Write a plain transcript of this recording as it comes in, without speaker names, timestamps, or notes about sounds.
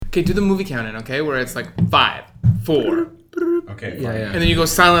Okay, do the movie counting, okay? Where it's like 5, 4. Okay. Yeah. And then you go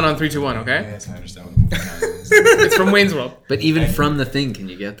silent on 3, 2, 1, okay? Yes, I understand what the movie count is. It's from Wayne's World. But even from the thing, can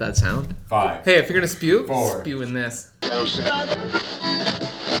you get that sound? 5. Hey, if you're gonna spew, 4. spew in this.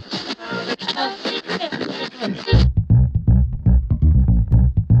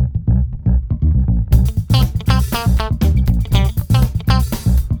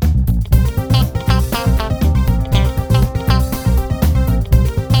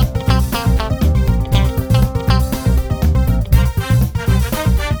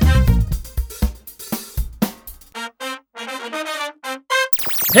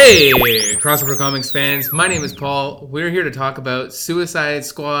 Hey, Crossover Comics fans. My name is Paul. We're here to talk about Suicide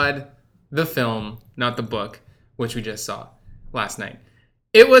Squad, the film, not the book, which we just saw last night.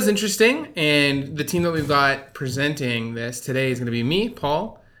 It was interesting, and the team that we've got presenting this today is going to be me,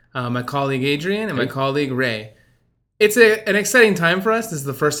 Paul, my colleague Adrian, and my colleague Ray. It's an exciting time for us. This is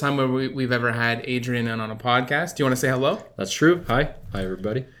the first time where we've ever had Adrian on a podcast. Do you want to say hello? That's true. Hi,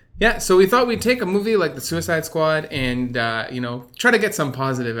 everybody. Yeah, so we thought we'd take a movie like The Suicide Squad and, try to get some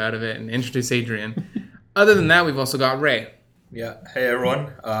positive out of it and introduce Adrian. Other than that, we've also got Ray. Yeah. Hey,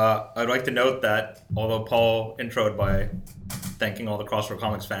 everyone. I'd like to note that although Paul introed by thanking all the Crossover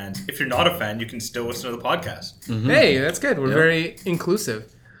Comics fans, if you're not a fan, you can still listen to the podcast. Mm-hmm. Hey, that's good. We're very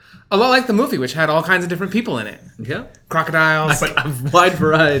inclusive. A lot like the movie, which had all kinds of different people in it. Yeah. Crocodiles. A wide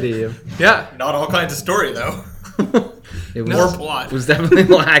variety of... Yeah. Not all kinds of story, though. It More plot. was definitely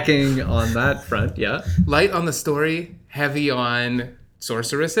lacking on that front, yeah. Light on the story, heavy on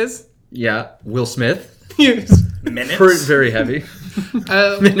sorceresses. Yeah, Will Smith. Minutes. Very heavy.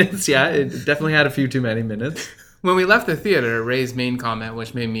 Minutes, yeah. It definitely had a few too many minutes. When we left the theater, Ray's main comment,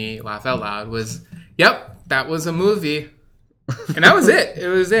 which made me laugh out loud, was, "Yep, that was a movie." And that was it. It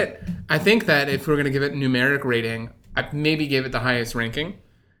was it. I think that if we're going to give it numeric rating, I'd maybe give it the highest ranking.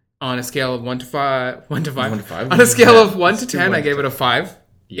 On a scale of 1 to 5. On a scale of 1 to 10, I gave it a 5.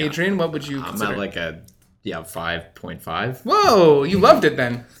 Yeah. Adrian, what would you consider? I'm at like a 5.5. Whoa, you loved it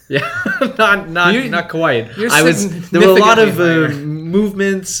then. Yeah, not quite. You're There were a lot of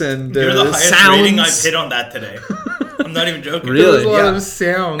movements and You're the highest sounds. rating I've hit on that today. I'm not even joking. There was Really? a lot Yeah. of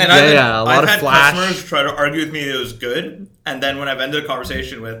sound. And a lot I've of had flash. customers try to argue with me that it was good, and then when I've ended a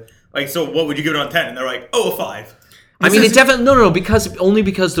conversation with, like, so what would you give it on 10? And they're like, oh, a 5. I mean, it definitely no,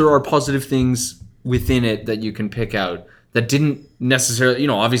 because there are positive things within it that you can pick out that didn't necessarily,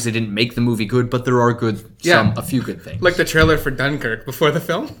 obviously didn't make the movie good, but there are a few good things. Like the trailer for Dunkirk before the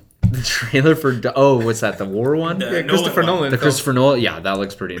film. The trailer for what's that? The war one? Yeah, Christopher Nolan. The Christopher Nolan. Yeah, that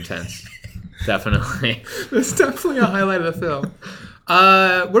looks pretty intense. Definitely. It's definitely a highlight of the film.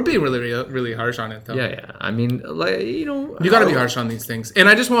 We're being really, really harsh on it, though. Yeah. I mean, you got to be harsh on these things. And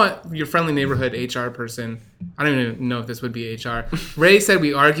I just want your friendly neighborhood HR person. I don't even know if this would be HR. Ray said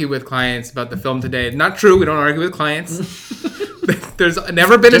we argue with clients about the film today. Not true. We don't argue with clients. There's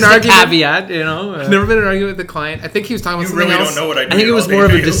never been just an argument. Caveat, Never been an argument with the client. I think he was talking about You something really else. don't know what I do. I think it was all more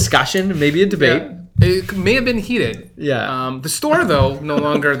of day a for you. discussion, maybe a debate. Yeah. It may have been heated. Yeah. The store, though, no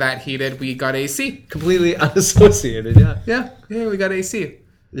longer that heated. We got AC. Completely unassociated, yeah. Yeah, we got AC.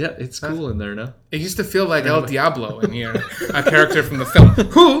 Yeah, it's cool in there now. It used to feel like El Diablo in here, a character from the film.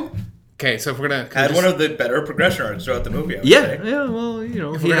 Who? Okay, so if we're gonna Had one of the better progression arcs throughout the movie, I would Yeah, say. well, If he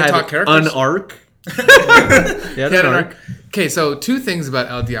we're gonna had talk characters. an arc. He had an arc. Okay, so 2 things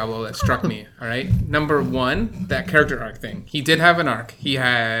about El Diablo that struck me. All right, number 1, that character arc thing. He did have an arc. He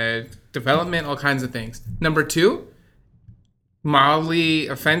had development, all kinds of things. Number 2, mildly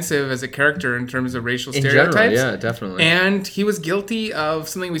offensive as a character in terms of racial stereotypes. In general, yeah, definitely. And he was guilty of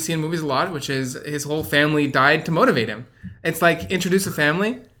something we see in movies a lot, which is his whole family died to motivate him. It's like introduce a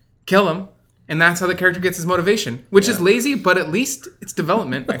family, kill him, and that's how the character gets his motivation, which is lazy, but at least it's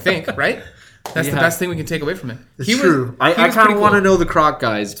development, I think, right? That's the best thing we can take away from it. It's true. I kind of want to know the Croc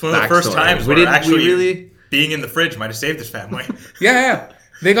guy's It's one of the first times we where didn't actually really. being in the fridge might have saved his family. Yeah.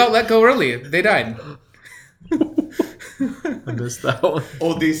 They got let go early. They died. I missed that one.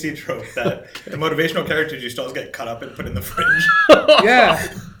 Old DC trope that the motivational characters used to always get cut up and put in the fridge.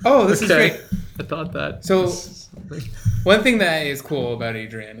 Yeah. Oh, this is great. I thought that. So, one thing that is cool about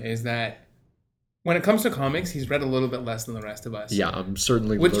Adrian is that when it comes to comics, he's read a little bit less than the rest of us. Yeah, I'm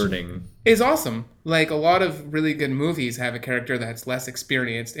certainly Which learning. Is awesome. Like, a lot of really good movies have a character that's less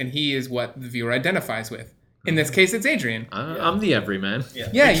experienced, and he is what the viewer identifies with. In this case, it's Adrian. I'm the everyman.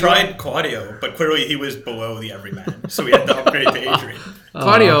 Yeah, we tried Claudio, but clearly he was below the everyman, so we had to upgrade to Adrian.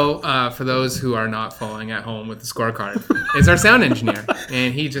 Claudio, for those who are not following at home with the scorecard, is our sound engineer,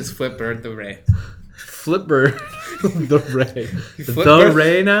 and he just flipped Bird the Ray. Flipbird. The Ray. Flipbird?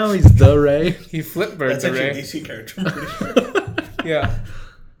 Ray now? He's the Ray. He flipped Bird That's the actually a Ray. DC character, I'm pretty sure. Yeah.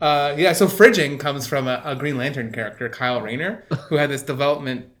 So fridging comes from a Green Lantern character, Kyle Rayner, who had this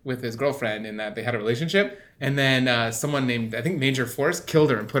development with his girlfriend in that they had a relationship, and then someone named, I think, Major Force killed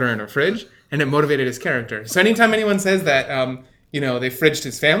her and put her in a fridge, and it motivated his character. So anytime anyone says that, they fridged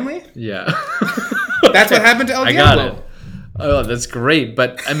his family, Yeah. that's what happened to El I got Diablo. it. Oh, that's great.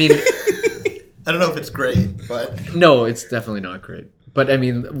 But I mean, I don't know if it's great, but no, it's definitely not great. But I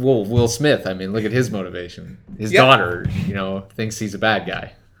mean, Will Smith, I mean, look at his motivation. His Yeah. daughter, thinks he's a bad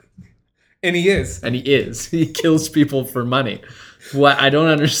guy. And he is. And he is. He kills people for money. What I don't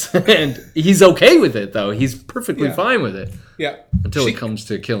understand, he's okay with it, though. He's perfectly Yeah. fine with it. Yeah. Until it comes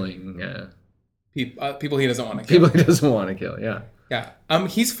to killing People he doesn't want to kill. people he doesn't want to kill, yeah. Yeah.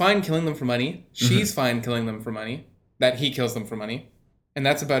 He's fine killing them for money. She's Mm-hmm. fine killing them for money. That he kills them for money. And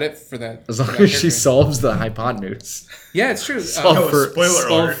that's about it for that. As for long that as she character. solves the hypotenuse. Yeah, it's true. Solve spoiler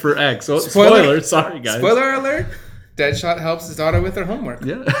solve alert. for X. Oh, Spoiler- spoiler, sorry guys. Spoiler alert. Deadshot helps his daughter with her homework.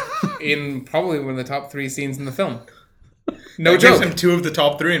 Yeah. In probably one of the top 3 scenes in the film. No that gives joke. him 2 of the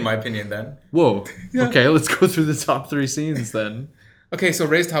top 3 in my opinion. Then, Whoa. Okay, let's go through the top 3 scenes then. Okay, so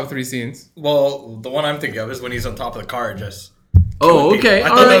Ray's top 3 scenes. well, the one I'm thinking of is when he's on top of the car, just. Oh, killing people. okay. I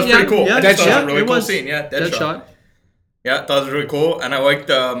All thought that right, was yeah, pretty cool. Yeah, I just thought it was Deadshot. a really cool scene. Yeah, Deadshot. Yeah, I thought it was really cool, and I liked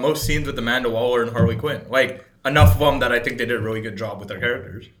most scenes with Amanda Waller and Harley Quinn. Like enough of them that I think they did a really good job with their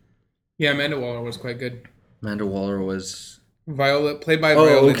characters. Yeah, Amanda Waller was quite good. Amanda Waller was. Viola, played by Oh,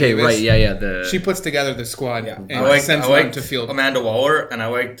 Viola okay, Davis. right. Yeah. She puts together the squad and I sends them liked to field. Amanda Waller, and I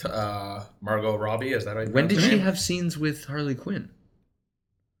liked Margot Robbie. Is that right? When did she have scenes with Harley Quinn?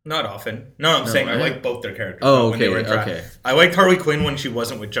 Not often. No, I'm saying I I- like both their characters. Oh, when they okay, were in drag. okay. I liked Harley Quinn when she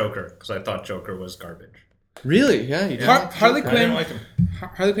wasn't with Joker because I thought Joker was garbage. Really? Yeah. You Harley I didn't Quinn. like him.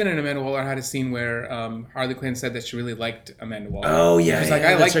 Harley Quinn and Amanda Waller had a scene where Harley Quinn said that she really liked Amanda Waller. Oh yeah. She's like, yeah,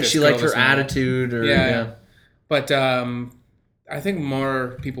 I that's like right. this She girl, liked her this one. attitude, or Yeah. But I think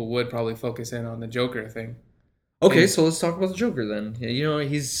more people would probably focus in on the Joker thing. Okay, so let's talk about the Joker then.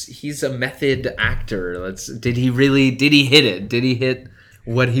 He's a method actor. Did he hit it? Did he hit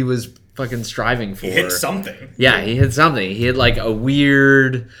what he was fucking striving for? He hit something. Yeah, he hit something. He hit like a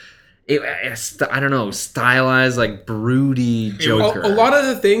weird, I don't know, stylized, like broody Joker. A lot of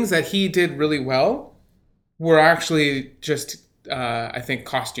the things that he did really well were actually just, I think,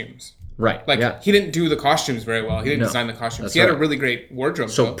 costumes. Right. Like, yeah. he didn't do the costumes very well. He didn't No, design the costumes. that's He had a right. really great wardrobe.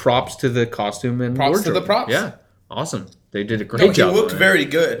 So though. props to the costume and Props to wardrobe. the props. Yeah. Awesome. They did a great No, he job. looked on it. very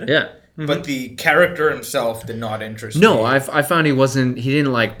good. Yeah. But the character himself did not interest me. No, I found he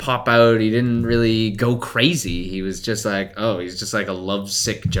didn't like pop out. He didn't really go crazy. He was just like, he's just like a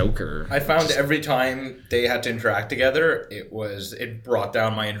lovesick Joker. I found every time they had to interact together, it brought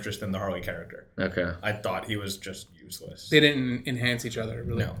down my interest in the Harley character. Okay. I thought he was just useless. They didn't enhance each other,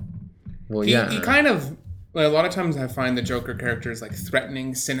 really. No. Well, He, yeah. he kind of, like, a lot of times I find the Joker character is like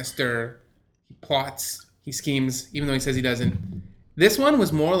threatening, sinister. He plots, he schemes, even though he says he doesn't. This one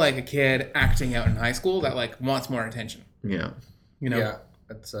was more like a kid acting out in high school that like wants more attention. Yeah. You know. Yeah,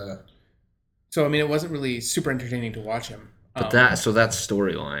 that's So I mean, it wasn't really super entertaining to watch him. But that's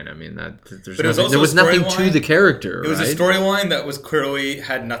storyline. I mean, there's But it was nothing, also there was a nothing to storyline- the character. it was right? a storyline that was clearly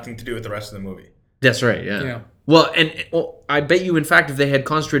had nothing to do with the rest of the movie. That's right. Yeah. Yeah. Well, I bet you, in fact, if they had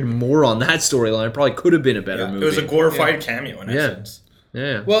concentrated more on that storyline, it probably could have been a better movie. It was a glorified cameo in Yeah. essence.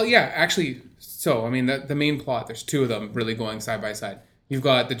 Yeah. Well, yeah, actually. So I mean, the main plot. There's 2 of them really going side by side. You've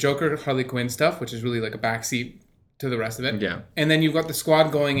got the Joker Harley Quinn stuff, which is really like a backseat to the rest of it. Yeah. And then you've got the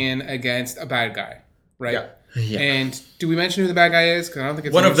squad going in against a bad guy, right? Yeah. Yeah. And do we mention who the bad guy is? Because I don't think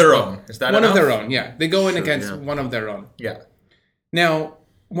it's One in of the their squad. own. Is that One of enough? their own. Yeah, they go in against yeah. one of their own. Yeah. Now,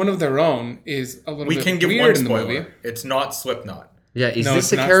 one of their own is a little We bit can give weird one in the spoiler. movie. It's not Slipknot. Yeah. Is No, this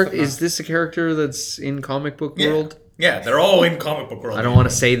it's a not character? Slipknot. Is this a character that's in comic book world? Yeah, they're all in comic book world. I don't want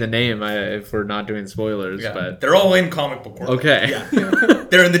to say the name if we're not doing spoilers, Yeah, but they're all in comic book world. okay. Yeah.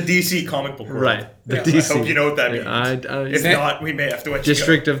 They're in the DC comic book world. Right. The Yeah. DC. I hope you know what that means. If that- not, we may have to let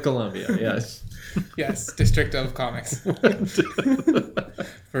District of Columbia. Yes. Yes, District of Comics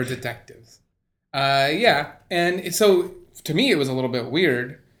for detectives. Yeah, and so to me, it was a little bit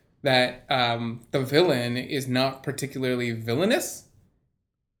weird that the villain is not particularly villainous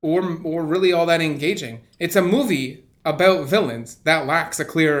or really all that engaging. It's a movie about villains that lacks a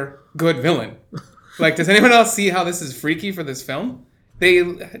clear good villain. Like, does anyone else see how this is freaky for this film? They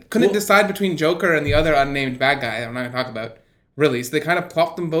couldn't decide between Joker and the other unnamed bad guy I'm not going to talk about, really. So they kind of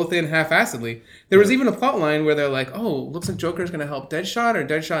plopped them both in half-assedly. There was even a plot line where they're like, oh, looks like Joker's going to help Deadshot, or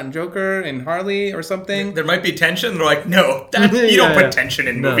Deadshot and Joker and Harley or something. There might be tension. They're like, no, you don't put tension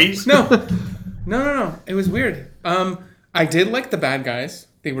in movies. No. It was weird. I did like the bad guys.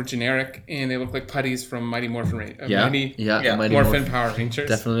 they were generic and they looked like putties from Mighty Morphin Yeah, Mighty yeah, Mighty Morphin Power Rangers.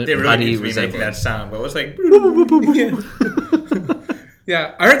 Definitely. They really Putty need to be making resemblance. that sound, but it was like.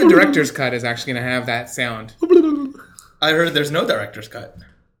 Yeah, I heard the director's cut is actually going to have that sound. I heard there's no director's cut.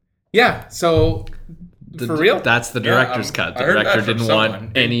 Yeah, so for real? That's the director's cut. The I heard that director from didn't someone.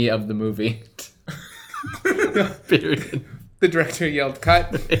 want any of the movie. Period. The director yelled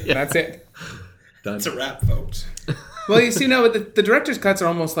cut. And that's it. Done. It's a wrap, folks. Well, you see, now the director's cuts are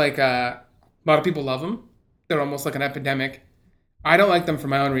almost like a lot of people love them. They're almost like an epidemic. I don't like them for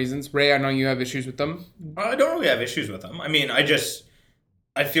my own reasons. Ray, I know you have issues with them. I don't really have issues with them. I mean, I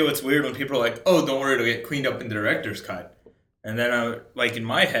feel it's weird when people are like, "Oh, don't worry, it'll get cleaned up in the director's cut," and then like in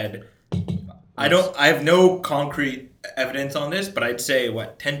my head, I have no concrete evidence on this, but I'd say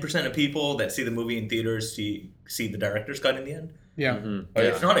 10% of people that see the movie in theaters see the director's cut in the end. Yeah. But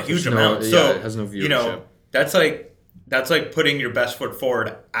it's not a huge There's amount, no- so yeah, it has no viewership. that's like putting your best foot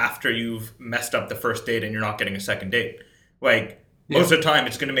forward after you've messed up the first date and you're not getting a second date. Like most of the time,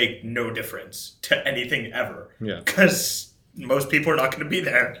 it's going to make no difference to anything ever. Yeah. Because most people are not going to be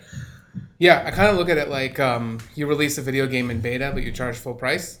there. Yeah, I kind of look at it like you release a video game in beta, but you charge full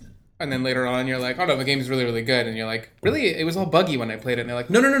price. And then later on, you're like, oh no, the game's really, really good. And you're like, really? It was all buggy when I played it. And they're like,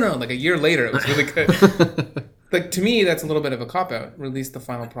 no. Like a year later, it was really good. Like, to me, that's a little bit of a cop-out. Release the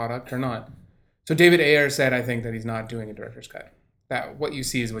final product or not. So David Ayer said, I think, that he's not doing a director's cut. That what you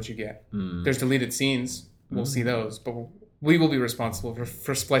see is what you get. There's deleted scenes. We'll see those. But we will be responsible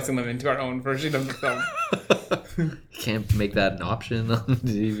for splicing them into our own version of the film. Can't make that an option on the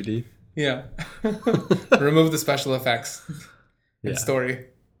DVD. Yeah. Remove the special effects and Yeah. story.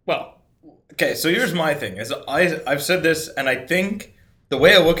 Well, Okay, so here's my thing. I've said this, and I think the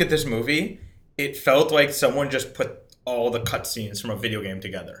way I look at this movie, it felt like someone just put all the cutscenes from a video game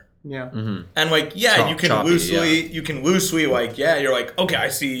together. yeah. And like, yeah, you can choppy, loosely like, yeah, you're like, okay, I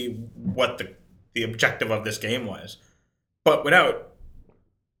see what the objective of this game was, but without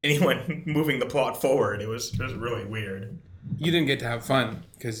anyone moving the plot forward, it was really weird. You didn't get to have fun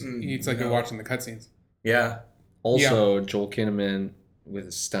because it's like you're watching the cutscenes. Yeah, Also, Joel Kinnaman with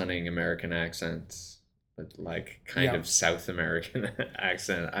a stunning American accent, but like kind Yeah. of South American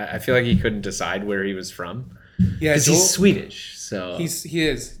accent. I feel like he couldn't decide where he was from. Yeah, Because he's Swedish, so he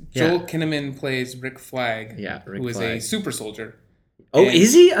is. Yeah. Joel Kinnaman plays Rick Flag, Yeah, Rick who is a Flag. super soldier. Oh, And-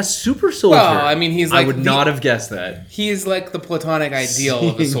 is he a super soldier? Well, I mean, he's like I would not have guessed that. He is like the platonic ideal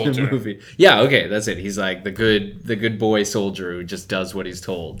of a Seeing the soldier. movie. Yeah, okay, that's it. He's like the good boy soldier who just does what he's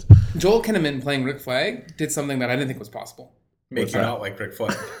told. Joel Kinnaman playing Rick Flag did something that I didn't think was possible. make What's you that? not like Rick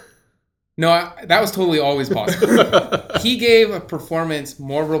Flag. No, that was totally always possible. He gave a performance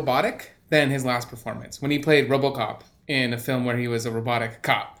more robotic than his last performance when he played RoboCop in a film where he was a robotic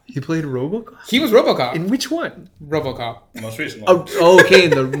cop. He played RoboCop? He was RoboCop. In which one? RoboCop. Most recent one. Oh, okay, in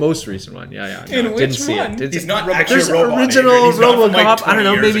the most recent one. Yeah. No, In didn't which see one? it. Didn't He's see not it. actually There's a robot. original Adrian. He's not from, like, RoboCop. I don't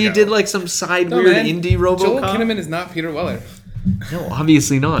know. 20 years Maybe he ago. did like some side No, weird man. indie Joel RoboCop. Kinnaman is not Peter Weller. No,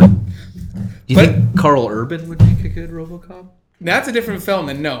 obviously not. Do you But- think Carl Urban would make a good RoboCop? That's a different film,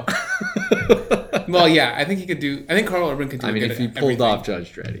 and no. Well, yeah, I think he could do. I think Carl Urban could do. I mean, good if he at pulled everything. off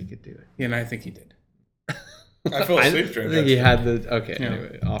Judge Dredd, he could do it. Yeah, and I think he did. I fell I asleep during think that. he had the. Okay, Yeah.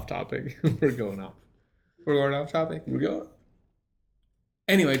 anyway, off topic. We're going off. We're going off topic. We're going.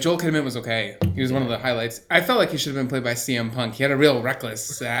 Anyway, Joel Kinnaman was okay. He was one of the highlights. I felt like he should have been played by CM Punk. He had a real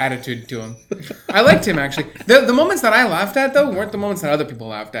reckless attitude to him. I liked him, actually. The moments that I laughed at, though, weren't the moments that other people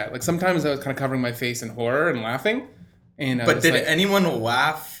laughed at. Like, sometimes I was kind of covering my face in horror and laughing. And I But was did like, anyone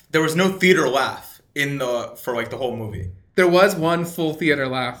laugh? There was no theater laugh for like the whole movie. there was one full theater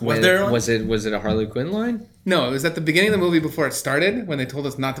laugh. Was there one? Was it a Harley Quinn line? No, it was at the beginning of the movie before it started when they told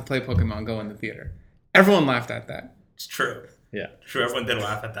us not to play Pokemon Go in the theater. Everyone laughed at that. It's true. Yeah. True, everyone did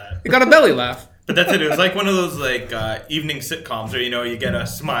laugh at that. It got a belly laugh. But that's it. It was like one of those like evening sitcoms where you get a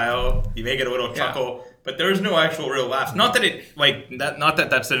smile, you may get a little chuckle, but there was no actual real laughs. Not that it not that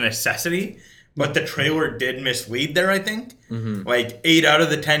that's a necessity, but the trailer did mislead there. I think like 8 out of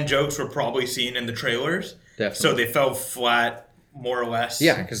the 10 jokes were probably seen in the trailers, Definitely. so they fell flat more or less.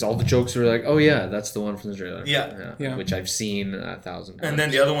 Yeah, because all the jokes were like, "Oh yeah, that's the one from the trailer." Yeah. which I've seen 1,000 times. And then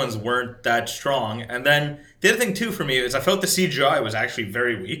the other ones weren't that strong. And then the other thing too for me is I felt the CGI was actually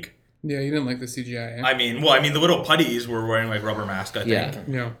very weak. Yeah, you didn't like the CGI, eh? I mean, the little putties were wearing like rubber masks, I think. yeah,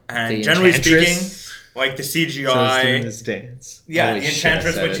 Yeah. And The generally Enchantress. speaking, like the So it's doing CGI, this dance. yeah, Holy the shit, I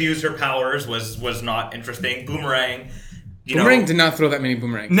Enchantress said when it. she used her powers was not interesting. Boomerang, Boomerang did not throw that many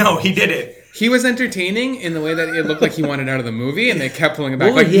boomerangs. No, he didn't. He was entertaining in the way that it looked like he wanted out of the movie, and they kept pulling it back.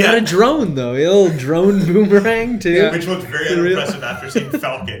 Well, Like, he had a drone though, a little drone boomerang too. Yeah. Which looked very unimpressive after seeing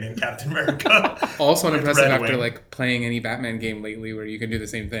Falcon in Captain America. also unimpressive Red after Wing. like playing any Batman game lately, where you can do the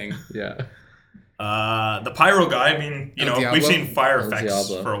same thing. Yeah. The pyro guy, I mean, El we've Diablo? seen fire El effects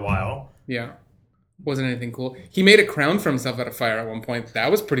Diablo. for a while. Yeah, wasn't anything cool. He made a crown for himself out of fire at one point.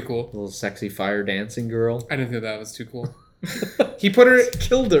 That was pretty cool. Little sexy fire dancing girl. I didn't think that was too cool. He put her.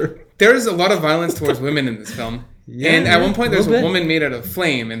 Killed her. There's a lot of violence towards women in this film. Yeah, and at one point, there's a little bit. woman made out of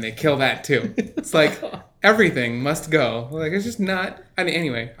flame, and they kill that too. It's like everything must go. Like it's just not. I mean,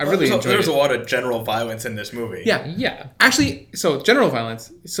 anyway, I really enjoyed There's it. a lot of general violence in this movie. Yeah, Yeah. actually, so general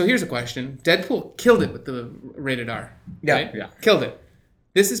violence. So here's a question: Deadpool killed it with the rated R. Yeah, right? yeah. Killed it.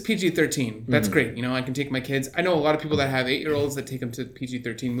 This is PG-13. That's great. I can take my kids. I know a lot of people that have 8-year-olds that take them to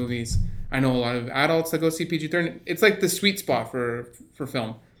PG-13 movies. I know a lot of adults that go see PG-13. It's like the sweet spot for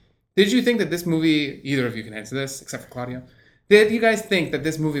film. Did you think that this movie, either of you can answer this, except for Claudia, did you guys think that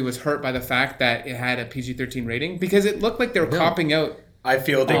this movie was hurt by the fact that it had a PG-13 rating? Because it looked like they were copping out. I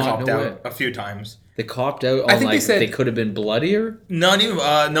feel they copped no out way. a few times. They copped out on I think they like said- they could have been bloodier. Not even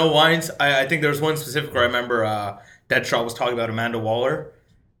no lines. I think there was one specific where I remember Deadshot was talking about Amanda Waller,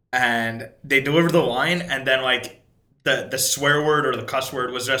 and they delivered the line, and then like the swear word or the cuss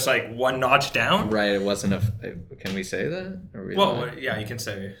word was just like one notch down. Right, it wasn't a. Can we say that? Are we Well, allowed? yeah, you can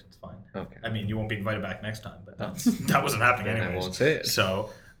say it's fine. Okay. I mean, you won't be invited back next time, but that wasn't happening Then I anyways. won't say it. So,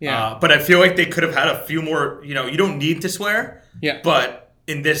 Yeah. but I feel like they could have had a few more. You don't need to swear. Yeah. But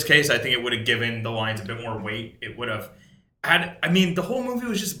in this case, I think it would have given the lines a bit more weight. It would have had. I mean, the whole movie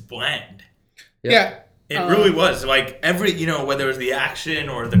was just bland. Yeah. It really was like every whether it was the action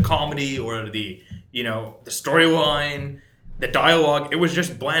or the comedy or the the storyline, the dialogue, it was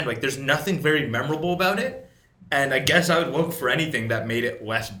just bland. Like there's nothing very memorable about it, and I guess I would look for anything that made it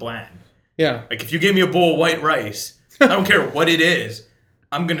less bland. Yeah. Like if you gave me a bowl of white rice, I don't care what it is,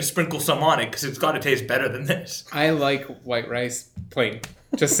 I'm gonna sprinkle some on it because it's got to taste better than this. I like white rice plain.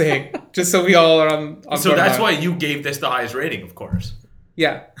 Just saying. Just so we all are on So board that's about it. why you gave this the highest rating, of course.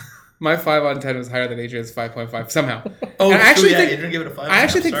 Yeah. My 5 on 10 was higher than Adrian's 5.5 somehow. Oh, And I actually think Adrian gave it a 5. I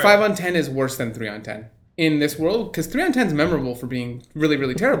actually think 5 on 10 is worse than 3 on 10 in this world because 3 on 10 is memorable for being really,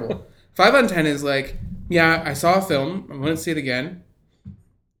 really terrible. 5 on 10 is like, yeah, I saw a film. I want to see it again.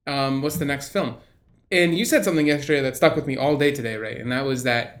 What's the next film? And you said something yesterday that stuck with me all day today, Ray, and that was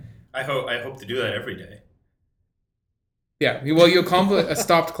that, I hope to do that every day. yeah, well, you accomplish a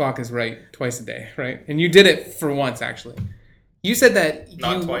stopped clock is right twice a day, right? And you did it for once, actually. You said that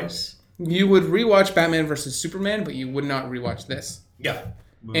Not twice. you would rewatch Batman versus Superman, but you would not rewatch this. Yeah,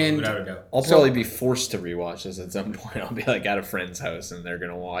 And- without a doubt. I'll So- probably be forced to rewatch this at some point. I'll be like at a friend's house and they're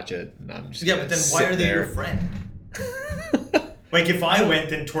gonna watch it, and I'm just Yeah, gonna but then why sit are they there. your friend? Like if I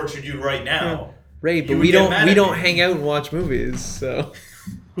went and tortured you right now, Right, but You would we get don't mad we at don't me. hang out and watch movies, so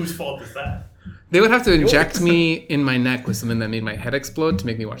whose fault is that? They would have to inject me in my neck with something that made my head explode to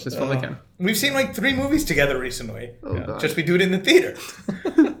make me watch this film again. We've seen like 3 movies together recently. God. Just we do it in the theater.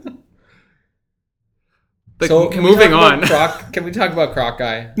 Like, so can we moving talk on. about Croc? Can we talk about Croc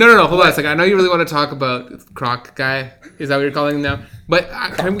Guy? No, hold on a second. I know you really want to talk about Croc Guy. Is that what you're calling him now? But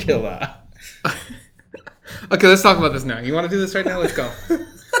can we... Kill that. Okay, let's talk about this now. You want to do this right now? Let's go.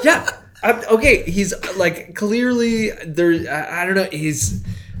 Yeah. Okay, he's like clearly there. I don't know. He's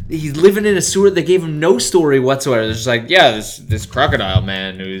living in a sewer. They gave him no story whatsoever. It's just like, yeah, this crocodile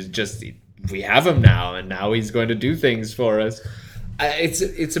man who's just, we have him now, and now he's going to do things for us.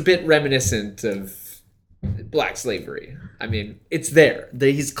 It's a bit reminiscent of black slavery. I mean, it's there.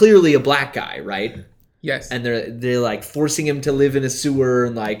 He's clearly a black guy, right? Yes. And they're like forcing him to live in a sewer,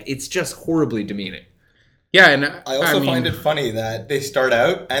 and like it's just horribly demeaning. Yeah, and I also find it funny that they start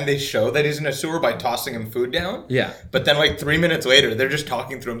out and they show that he's in a sewer by tossing him food down. Yeah. But then like 3 minutes later, they're just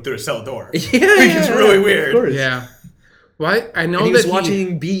talking through him through a cell door. Yeah, It's really weird. Of course. Yeah. Why? I know And he that was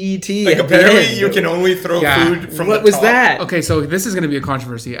watching BET. Like at the apparently end. you can only throw Yeah. food from What the was top. that? Okay, so this is going to be a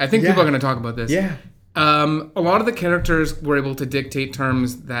controversy. I think Yeah. people are going to talk about this. Yeah. A lot of the characters were able to dictate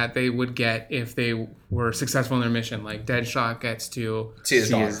terms that they would get if they were successful in their mission. Like Deadshot gets to See his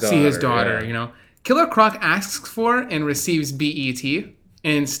daughter. see his daughter, yeah. you know. Killer Croc asks for and receives BET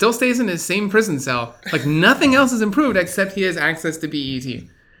and still stays in his same prison cell. Like nothing else is improved except he has access to BET.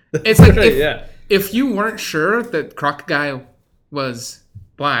 It's like Right, yeah. if you weren't sure that Croc Guy was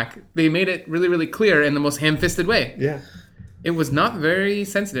black, they made it really, really clear in the most ham-fisted way. Yeah. It was not very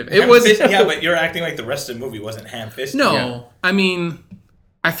sensitive. It was Yeah, but you're acting like the rest of the movie wasn't ham-fisted. no. Yeah. I mean,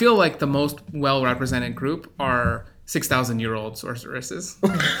 I feel like the most well-represented group are 6,000-year-old sorceresses.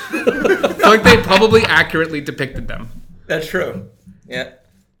 I feel like they probably accurately depicted them. That's true. Yeah.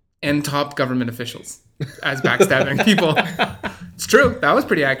 and top government officials as backstabbing people. It's true. That was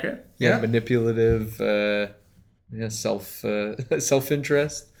pretty accurate. Yeah, manipulative,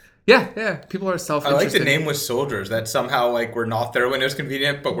 self-interest. Yeah. People are I self-interested. like the nameless soldiers that somehow like we're not there when it was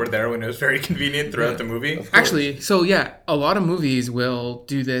convenient, but we're there when it was very convenient throughout the movie. Actually, so yeah, a lot of movies will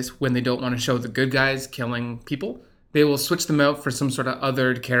do this when they don't want to show the good guys killing people. They will switch them out for some sort of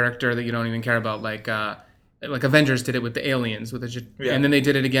othered character that you don't even care about, like Avengers did it with the aliens, and then they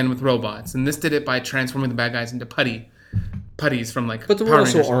did it again with robots. And this did it by transforming the bad guys into putties from like. But there were Power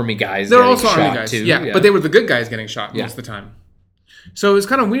also Rangers. army guys. They're getting also army shot, guys, too. yeah, but they were the good guys getting shot Yeah. most of the time. So it was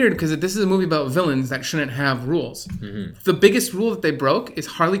kind of weird because this is a movie about villains that shouldn't have rules. Mm-hmm. The biggest rule that they broke is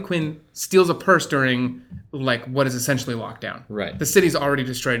Harley Quinn steals a purse during like what is essentially lockdown. Right. The city's already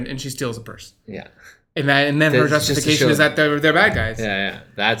destroyed, and she steals a purse. Yeah. And then her That's just to justification show- is that they're bad guys. Yeah.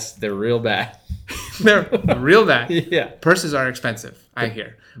 They're real bad. They're real bad. Yeah. Purses are expensive, I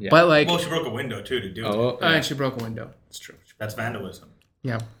hear. Yeah. But like, Well, she broke a window too to do it. Oh, and she broke a window. That's true. That's vandalism.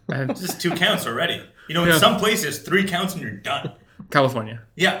 Yeah. Just 2 counts already. You know, in some places, 3 counts and you're done. California.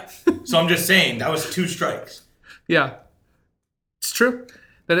 Yeah. So I'm just saying that was 2 strikes. Yeah. It's true.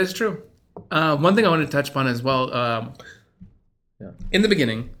 That is true. One thing I wanted to touch upon as well. In the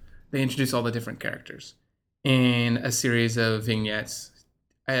beginning, they introduce all the different characters in a series of vignettes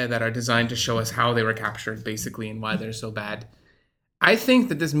that are designed to show us how they were captured, basically, and why they're so bad. I think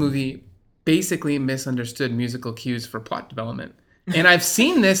that this movie basically misunderstood musical cues for plot development. And I've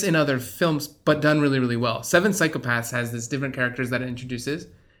seen this in other films, but done really, really well. Seven Psychopaths has this different characters that it introduces,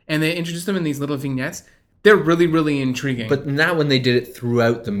 and they introduce them in these little vignettes. They're really, really intriguing. But not when they did it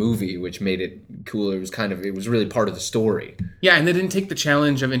throughout the movie, which made it cooler. It was really part of the story. Yeah, and they didn't take the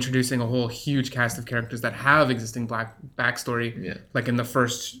challenge of introducing a whole huge cast of characters that have existing backstory, like in the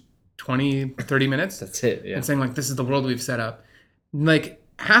first 20, 30 minutes. That's it. Yeah. And saying, like, this is the world we've set up. Like,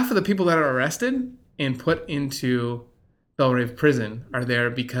 half of the people that are arrested and put into Belgrave prison are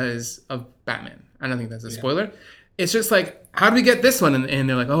there because of Batman. I don't think that's a spoiler. It's just like, how do we get this one? And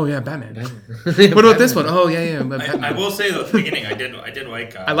they're like, oh, yeah, Batman. What about this one? Oh, yeah, Batman. I will say though, at the beginning, I did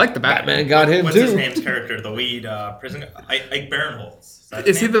like. I like the Batman. Batman got him What's too. his name's character? The lead prison. Ike Barinholtz.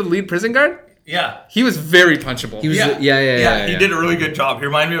 Is he the lead prison guard? Yeah. He was very punchable. He was. Yeah. Yeah. He did a really good job. He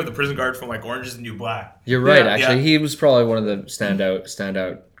reminded me of the prison guard from like Orange Is the New Black. You're right. Yeah. Actually, he was probably one of the standout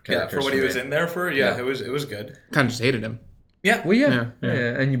characters. Yeah, for what he me. was in there for. Yeah, it was good. Kind of just hated him. Yeah. Well, yeah.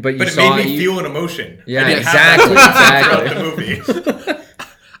 But But it made me feel an emotion. Yeah, I didn't have exactly. that throughout the movie.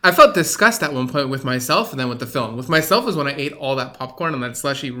 I felt disgust at one point with myself and then with the film. With myself was when I ate all that popcorn and that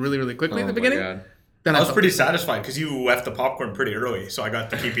slushy really, really quickly at the beginning. God. Then I was felt- pretty satisfied because you left the popcorn pretty early, so I got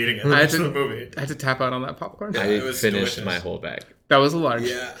to keep eating it. I had That's to- the movie. I had to tap out on that popcorn. I it was finished delicious. my whole bag. That was a large.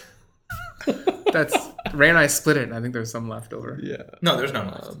 Yeah. That's Ray and I split it. And I think there was some left over. Yeah. No, there's none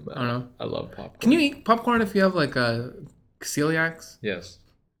left. I don't know. I love popcorn. Can you eat popcorn if you have like a celiacs? Yes.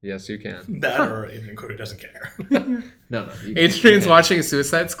 Yes, you can. That or Adrian Cody doesn't care. No. You, Adrian's watching a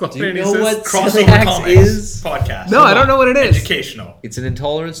Suicide Squad. Do you and he know says- what Crossover celiac Comics is? podcast. No, I don't know what it is. Educational. It's an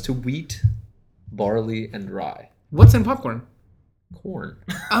intolerance to wheat, barley, and rye. What's in popcorn? Corn.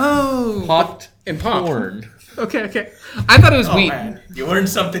 Oh. Popped In pop. corn. Okay. I thought it was Oh wheat. man, you learn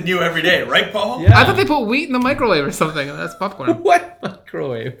something new every day, right, Paul? Yeah. I thought they put wheat in the microwave or something. And that's popcorn. What?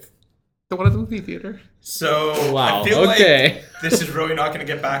 Microwave. The one at the movie theater. So Wow. I feel Okay. like this is really not going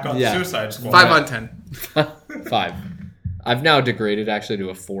to get back on Yeah. the Suicide Squad. 5 on 10. 5. I've now degraded actually to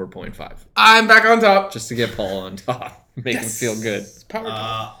a 4.5. I'm back on top. Just to get Paul on top. Make him feel good. Power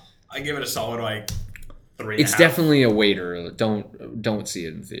I give it a solid like 3. It's definitely a waiter. Don't see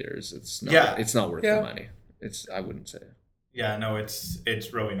it in theaters. It's not. Yeah. It's not worth Yeah. the money. I wouldn't say. Yeah, no, it's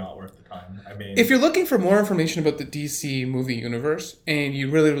really not worth the time. I mean, If you're looking for more information about the DC movie universe and you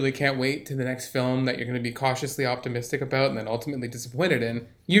really, really can't wait to the next film that you're going to be cautiously optimistic about and then ultimately disappointed in,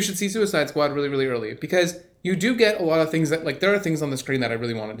 you should see Suicide Squad really, really early because you do get a lot of things that, like, there are things on the screen that I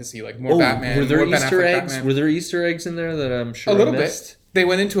really wanted to see, like more Batman, were there more Ben Easter Affleck eggs? Batman. Were there Easter eggs in there that I'm sure A little I missed? bit. They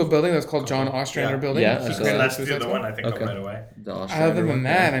went into a building that's called John Ostrander Yeah. Building. Yeah, He I saw created that. that's the Suicide other Squad. one I think Okay. of right away. The Ostrander Other than one,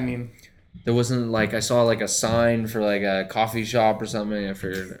 that, yeah. I mean, There wasn't like I saw like a sign for like a coffee shop or something. I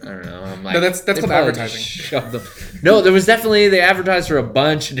figured I don't know. I'm like, No, that's they called probably advertising. just shoved them. No, there was definitely they advertised for a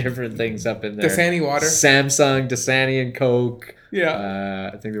bunch of different things up in there. Dasani water. Samsung, Dasani and Coke.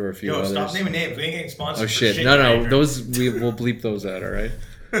 yeah. I think there were a few Yo, others. stop naming names. We ain't getting sponsored. Oh for shit! shit No, behavior. those we'll bleep those out. All right.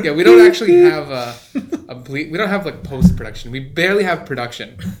 Yeah, we don't actually have we don't have like post-production. We barely have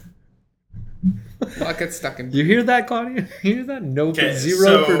production. Well, I get stuck in. You hear that, Claudia? You hear that? No, Okay, zero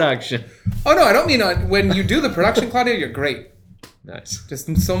so- production. Oh no, I don't mean when you do the production, Claudia. You're great. Nice.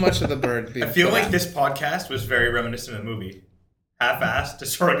 Just so much of the bird. I feel like this podcast was very reminiscent of the movie. Half-assed,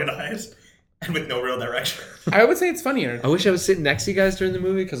 disorganized, and with no real direction. I would say it's funnier. I wish I was sitting next to you guys during the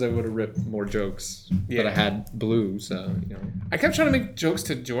movie because I would have ripped more jokes. Yeah. But I had Blue, so you know. I kept trying to make jokes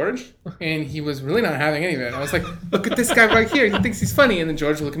to George, and he was really not having any of it. I was like, look at this guy right here. He thinks he's funny. And then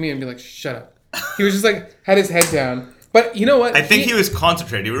George would look at me and be like, shut up. He was just like, had his head down. But you know what? I think he was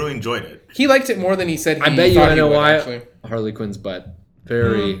concentrated. He really enjoyed it. He liked it more than he said he I bet you thought I he know would, why. actually. Harley Quinn's butt.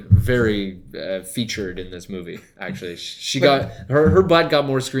 Very featured in this movie, actually. She got her butt got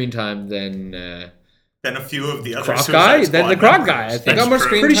more screen time than Than a few of the other Croc Suicide guy? Squad Than the Croc members. guy, I think. They got more That's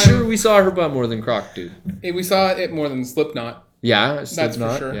screen true. Pretty time. sure we saw her butt more than Croc, dude. We saw it more than Slipknot. Yeah, That's for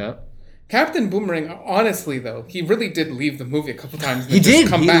Slipknot, sure. yeah. Captain Boomerang, honestly, though, he really did leave the movie a couple times. And He then just did.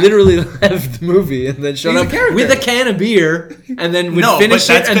 Come He back. literally left the movie and then showed He's a up character. with a can of beer and then would No, finish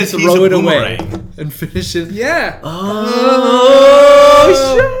but that's it and 'cause he's throw a it away boomerang. and finish it. Yeah. Oh,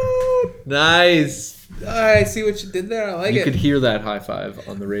 shit. Nice. I see what you did there. I like You it. could hear that high five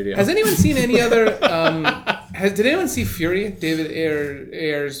on the radio. Has anyone seen any other? Did anyone see Fury, David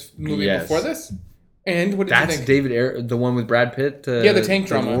Ayer's movie Yes. before this? And what did That's you think? David Ayer, the one with Brad Pitt. Yeah, the tank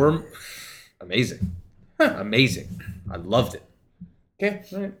drama. Worm. Amazing. Amazing. I loved it. Okay,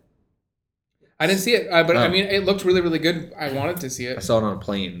 all right. I didn't see it, but I mean, it looked really, really good. I wanted to see I it. saw it on a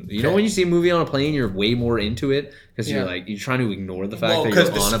plane. You know Okay. when you see a movie on a plane, you're way more into it because Yeah. you're trying to ignore the fact Well, that because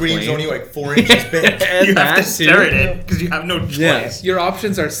you're the on a screen's plane. only like 4 inches big. And You have that to too. stare at it because you have no choice. Yeah. Your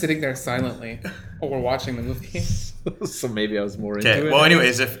options are sitting there silently while we're watching the movie. So maybe I was more into Okay, it. well,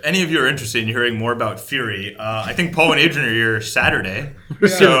 anyways, if any of you are interested in hearing more about Fury, I think Paul and Adrian are here Saturday.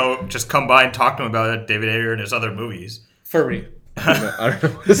 So just come by and talk to them about David Ayer and his other movies. Furry. I don't know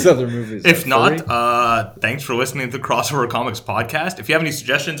what this other movie is. If Furry? not, thanks for listening to the Crossover Comics podcast. If you have any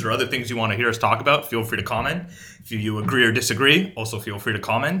suggestions or other things you want to hear us talk about, feel free to comment. If you agree or disagree, also feel free to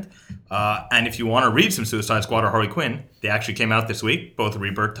comment. And if you want to read some Suicide Squad or Harley Quinn, they actually came out this week, both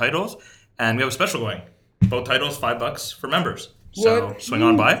Rebirth titles. And we have a special going. Both titles, $5 for members. So What? swing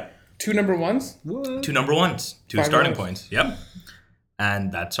on by. 2 number ones. What? 2 number ones, 2 $5. starting points. Yep.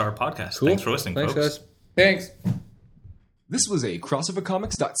 And that's our podcast. Cool. Thanks for listening, Thanks, folks. guys. Thanks. This was a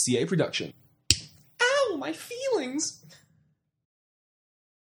crossovercomics.ca production. Ow, my feelings!